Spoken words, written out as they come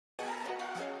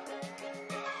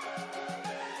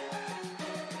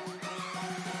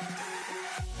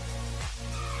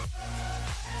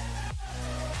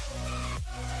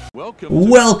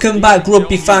Welcome back,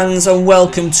 rugby fans, and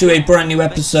welcome to a brand new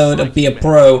episode of Be a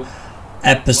Pro,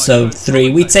 episode 3.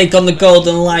 We take on the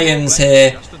Golden Lions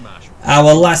here.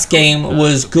 Our last game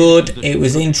was good, it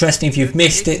was interesting. If you've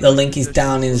missed it, the link is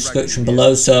down in the description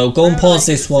below, so go and pause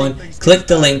this one, click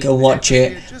the link and watch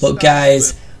it. But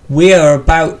guys, we are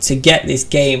about to get this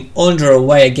game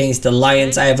underway against the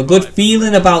Lions. I have a good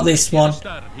feeling about this one.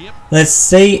 Let's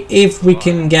see if we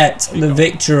can get the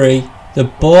victory. The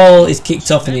ball is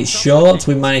kicked off and it's short.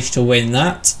 We managed to win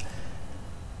that.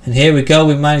 And here we go.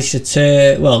 We managed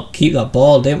to keep that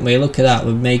ball, didn't we? Look at that.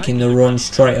 We're making the run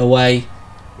straight away.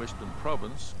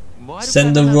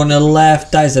 Send the runner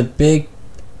left. That is a big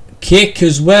kick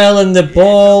as well. And the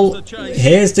ball.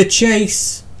 Here's the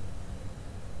chase.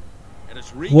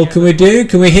 What can we do?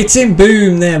 Can we hit him?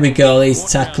 Boom. There we go. He's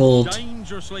tackled.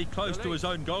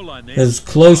 As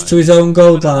close to his own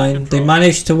goal line. They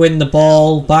managed to win the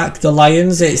ball back, the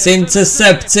Lions. It's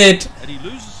intercepted.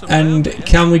 And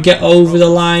can we get over the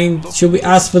line? Should we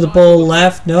ask for the ball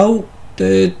left? No.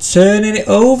 They're turning it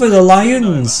over, the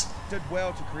Lions.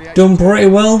 Done pretty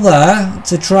well there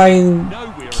to try and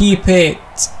keep it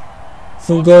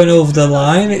from going over the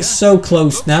line. It's so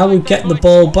close now. We get the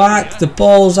ball back. The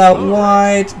ball's out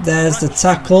wide. There's the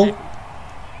tackle.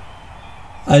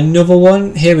 Another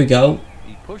one. Here we go.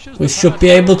 We should be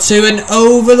able to. And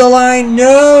over the line.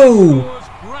 No!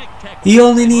 He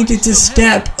only needed to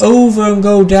step over and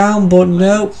go down, but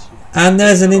no. And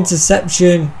there's an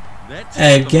interception.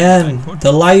 Again.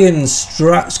 The Lions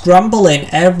scrambling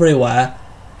everywhere.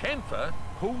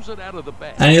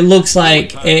 And it looks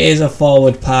like it is a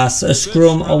forward pass. A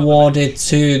scrum awarded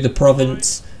to the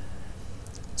province.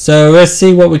 So let's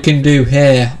see what we can do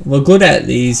here. We're good at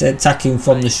these attacking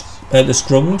from the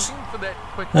scrums.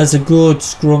 That's a good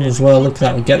scrum as well. Look at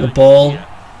that. We get the ball.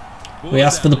 We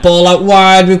ask for the ball out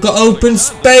wide. We've got open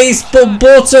space, but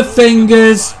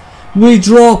Butterfingers, we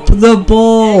drop the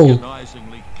ball.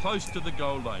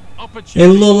 It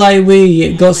looked like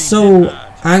we got so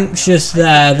anxious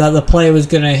there that the player was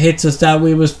going to hit us that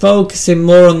we was focusing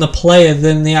more on the player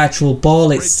than the actual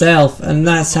ball itself, and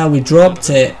that's how we dropped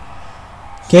it.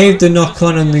 Gave the knock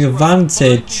on and the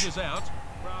advantage.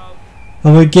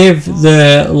 And we give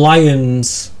the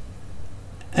Lions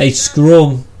a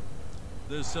scrum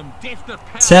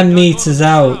 10 metres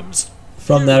out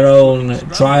from their own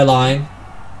try line.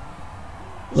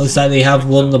 Looks like they have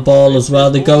won the ball as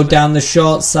well. They go down the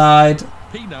short side.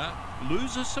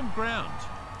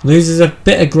 Loses a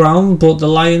bit of ground, but the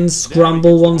Lions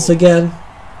scramble once again.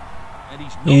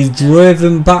 He's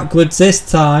driven backwards this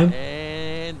time.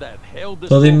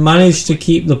 So they managed to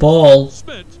keep the ball.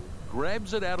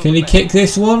 Can he kick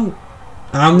this one?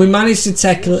 And we managed to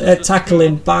tackle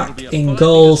him back in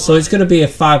goal, so it's going to be a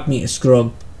 5 metre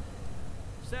scrum.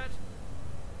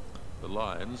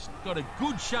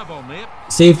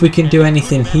 See if we can do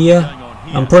anything here.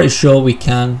 I'm pretty sure we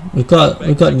can. We've got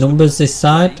numbers this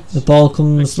side. The ball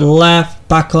comes left,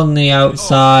 back on the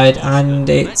outside, and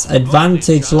it's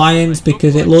advantage Lions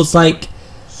because it looks like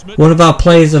one of our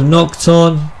players have knocked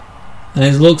on. And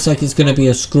it looks like it's going to be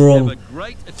a scrum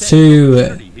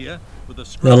to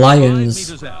the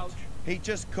Lions. He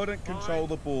just couldn't control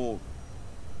the ball.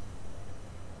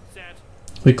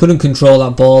 We couldn't control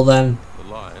that ball then.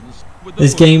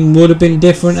 This game would have been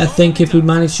different, I think, if we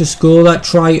managed to score that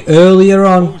try earlier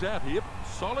on.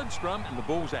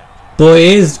 But it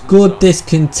is good, this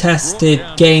contested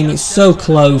game. It's so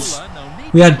close.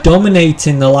 We are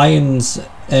dominating the Lions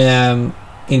in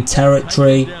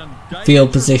territory,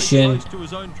 field position.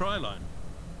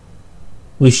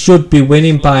 We should be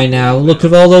winning by now. Look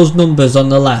at all those numbers on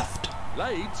the left.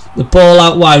 The ball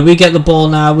out wide. We get the ball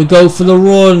now. We go for the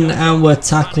run and we're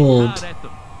tackled.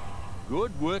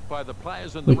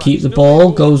 We keep the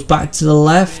ball. Goes back to the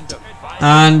left.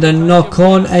 And a knock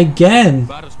on again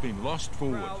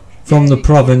from the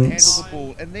province.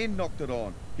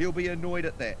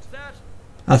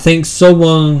 I think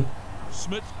someone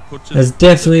has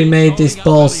definitely made this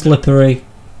ball slippery.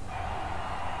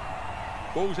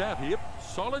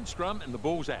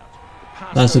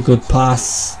 That's a good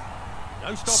pass.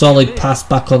 Solid pass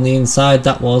back on the inside,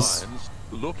 that was.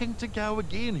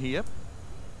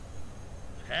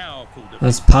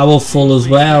 That's powerful as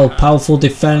well. Powerful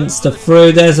defence. The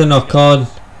through, there's a knock on.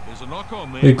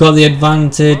 We've got the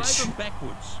advantage.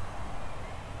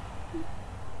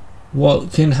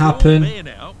 What can happen?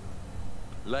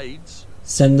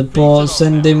 Send the ball,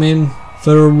 send him in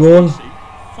for a run.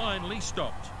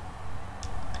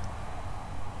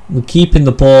 We're keeping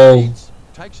the ball.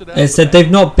 It said they've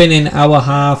not been in our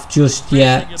half just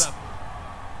yet.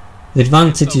 The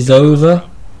advantage is over.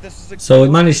 this is So we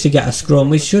managed to get a scrum.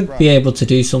 We should be able to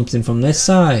do something from this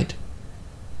side.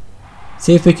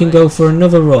 See if we can go for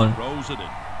another run.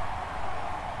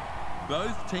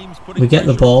 We get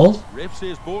the ball,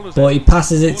 but he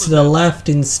passes it to the left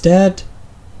instead.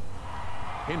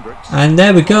 And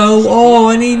there we go. Oh,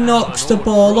 and he knocks the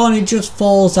ball on. It just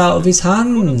falls out of his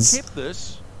hands.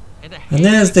 And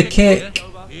there's the kick.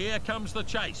 Here comes the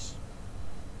chase.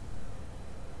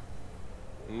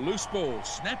 Loose ball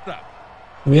snapped up.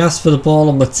 We asked for the ball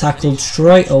and were tackled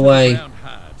straight away.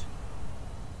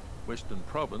 Western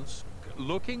Province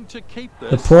looking to keep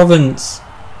this. The Province.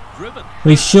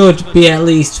 We should be at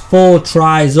least 4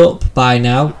 tries up by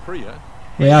now.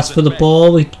 We asked for the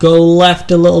ball. We go left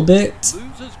a little bit.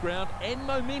 Loses ground and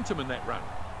momentum in that run.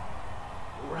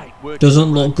 Great work.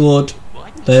 Doesn't look good.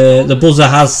 The buzzer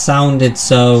has sounded,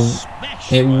 so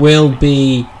it will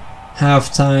be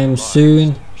half time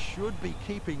soon. Should be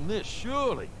keeping this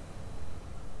surely.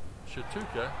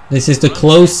 This is the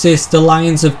closest the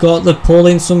Lions have got. They're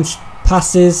pulling some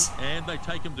passes. And they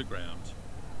take him to ground.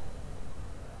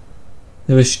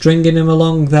 They were stringing him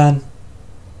along then.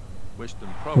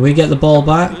 Can we get the ball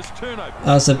back?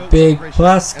 That's a big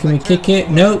pass. Can we kick it?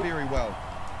 Nope.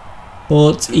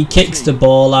 But he kicks the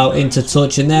ball out into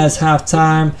touch, and there's half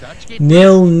time.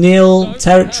 0-0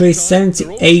 territory.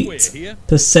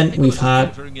 78% we've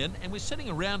had.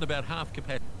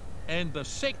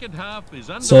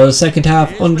 So the second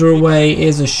half underway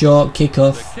is a short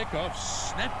kickoff,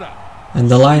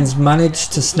 and the Lions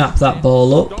managed to snap that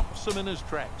ball up.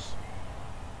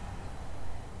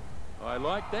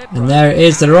 And there it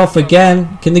is. They're off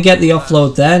again. Can they get the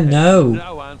offload there? No.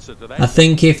 I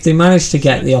think if they managed to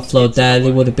get the offload there,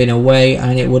 they would have been away,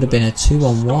 and it would have been a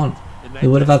 2-on-1. They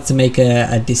would have had to make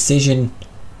a decision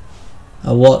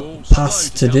of what pass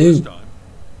to do.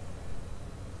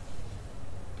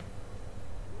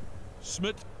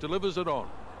 Smith delivers it on.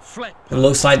 It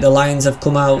looks like the Lions have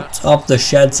come out of the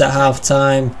sheds at half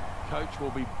time.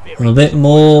 A bit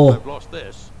more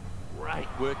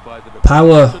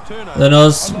power than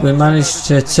us. We managed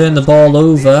to turn the ball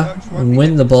over and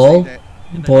win the ball,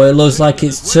 but it looks like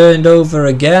it's turned over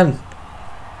again.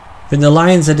 But the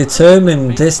Lions are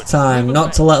determined this time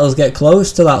not to let us get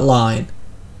close to that line.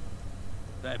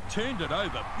 They've turned it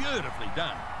over. Beautifully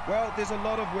done. Well, there's a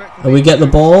lot of work. And we get the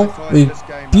ball.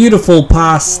 Beautiful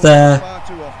pass there.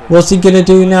 What's he going to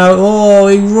do now? Oh,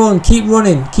 he run. Keep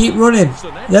running. Keep running.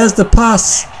 There's the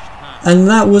pass. And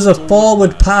that was a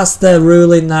forward pass. They're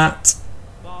ruling that.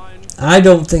 I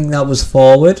don't think that was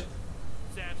forward.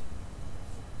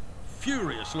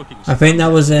 I think that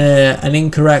was an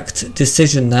incorrect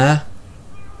decision there.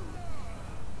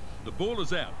 The ball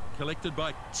is out. Collected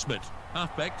by Smith.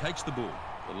 Halfback takes the ball.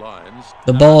 The Lions.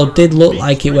 The ball did look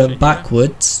like it went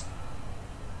backwards.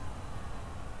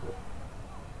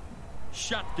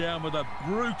 Shut down with a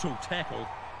brutal tackle.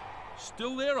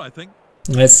 Still there, I think.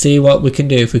 Let's see what we can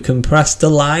do. If we can press the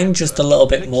line just a little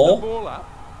bit more.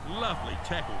 Lovely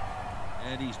tackle.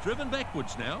 And he's driven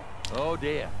backwards now. Oh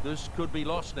dear, this could be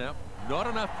lost now. Not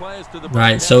enough players to the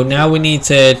right, so now we need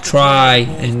to try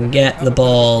and get the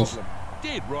ball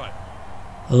dead right.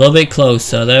 a little bit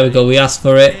closer. There we go. We asked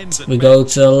for it. We go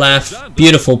to the left.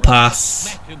 Beautiful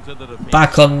pass.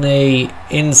 Back on the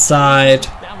inside.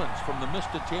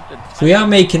 So we are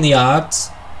making the yards.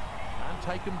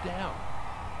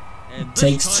 It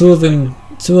takes two of them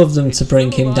to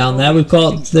bring him down there. We've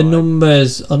got the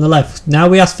numbers on the left. Now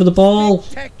we ask for the ball.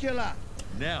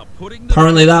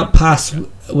 Apparently that pass,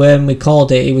 when we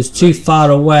called it, it was too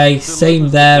far away. Same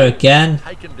there again.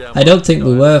 I don't think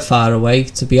we were far away,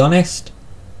 to be honest.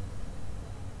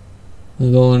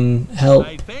 We'll go and help.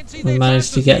 We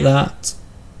managed to get that.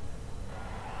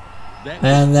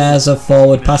 And there's a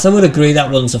forward pass. I would agree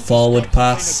that one's a forward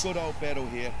pass.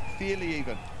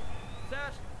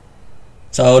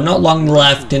 So not long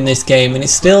left in this game, and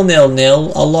it's still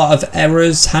 0-0. A lot of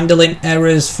errors, handling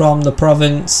errors from the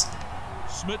Province.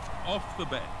 Off the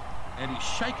bat, and he's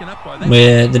shaken up by that.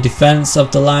 Where the defence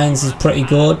of the Lions is pretty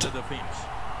good.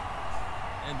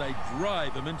 And they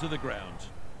drive him into the ground.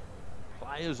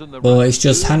 Players in the But it's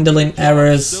just handling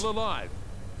errors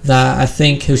that I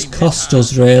think has cost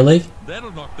us really.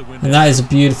 And that is a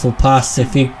beautiful pass.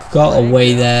 If he got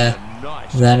away there,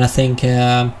 then I think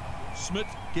it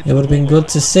would have been good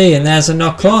to see. And there's a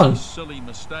knock on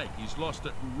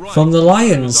from the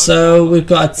Lions. So we've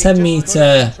got a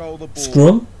 10-metre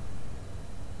scrum.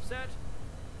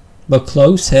 We're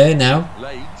close here now.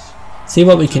 See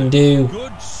what we can do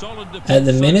at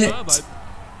the minute.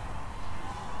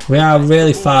 We are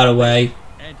really far away.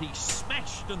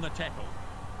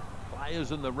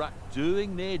 players in the ruck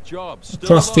doing their job.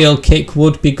 Crossfield kick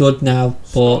would be good now,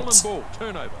 but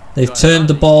they've turned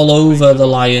the ball over, the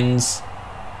Lions.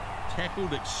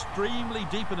 Tackled extremely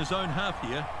deep in his own half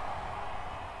here.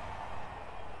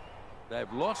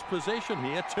 They've lost possession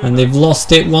here. And they've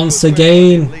lost it once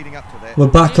again. We're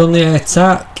back on the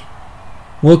attack.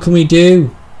 What can we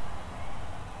do?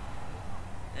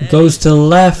 It goes to the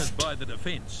left. By the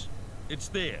defense. It's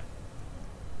there.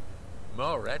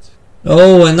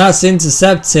 Oh, and that's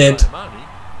intercepted. Money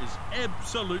is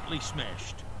absolutely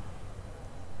smashed.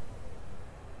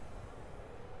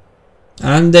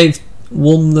 And they've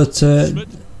won the turn.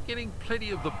 Getting plenty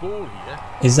of the ball here.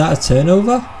 Is that a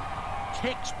turnover?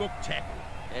 Textbook tackle.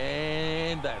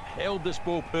 And they've held this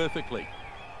ball perfectly.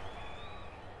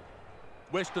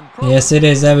 Western Province. Yes, it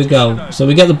is. There we go. So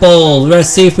we get the ball. Let's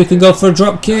see if we can go for a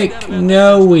drop kick.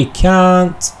 No, we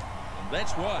can't.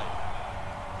 That's why.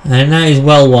 And that is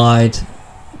well wide.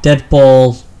 Dead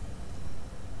ball.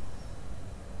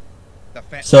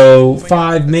 So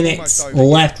 5 minutes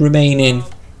left remaining.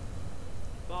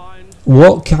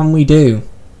 What can we do?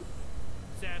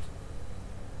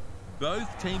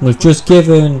 We've just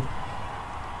given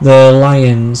the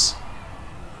Lions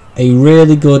a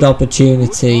really good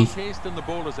opportunity.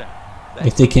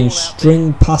 If they can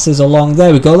string passes along.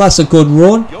 There we go. That's a good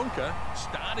run.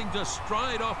 Starting to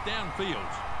stride off downfield.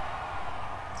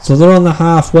 So they're on the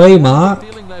halfway mark.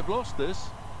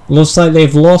 Looks like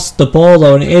they've lost the ball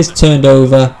though, and it is turned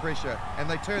over.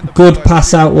 Good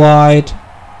pass out wide.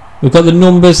 We've got the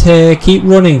numbers here. Keep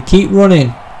running. Keep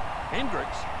running.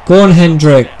 Go on,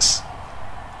 Hendricks.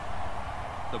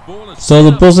 So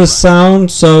the buzzer's sound.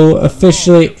 So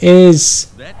officially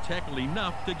is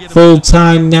full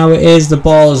time now. It is. The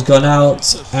ball has gone out.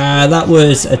 That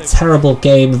was a terrible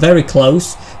game. Very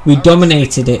close. We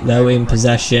dominated it though in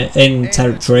possession, in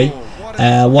territory.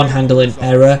 One handling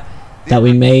error that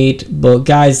we made. But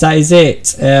guys, that is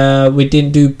it. We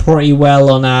didn't do pretty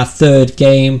well on our third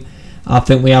game. I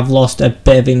think we have lost a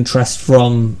bit of interest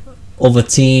from other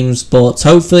teams, but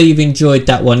hopefully you've enjoyed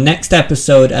that one. Next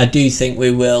episode, I do think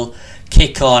we will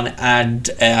kick on and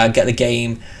get the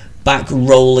game back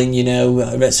rolling, you know.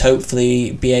 Let's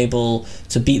hopefully be able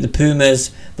to beat the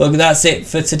Pumas. But that's it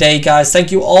for today, guys.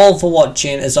 Thank you all for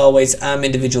watching. As always, I'm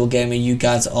Individual Gamer. You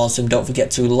guys are awesome. Don't forget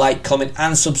to like, comment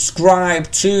and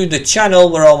subscribe to the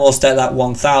channel. We're almost at that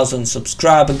 1,000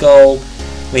 subscriber goal.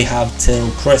 We have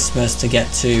till Christmas to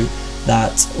get to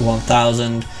that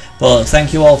 1,000. But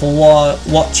thank you all for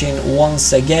watching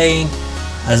once again.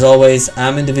 As always,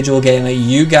 I'm Individual Gamer.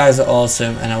 You guys are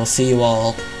awesome, and I will see you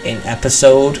all in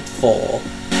episode 4.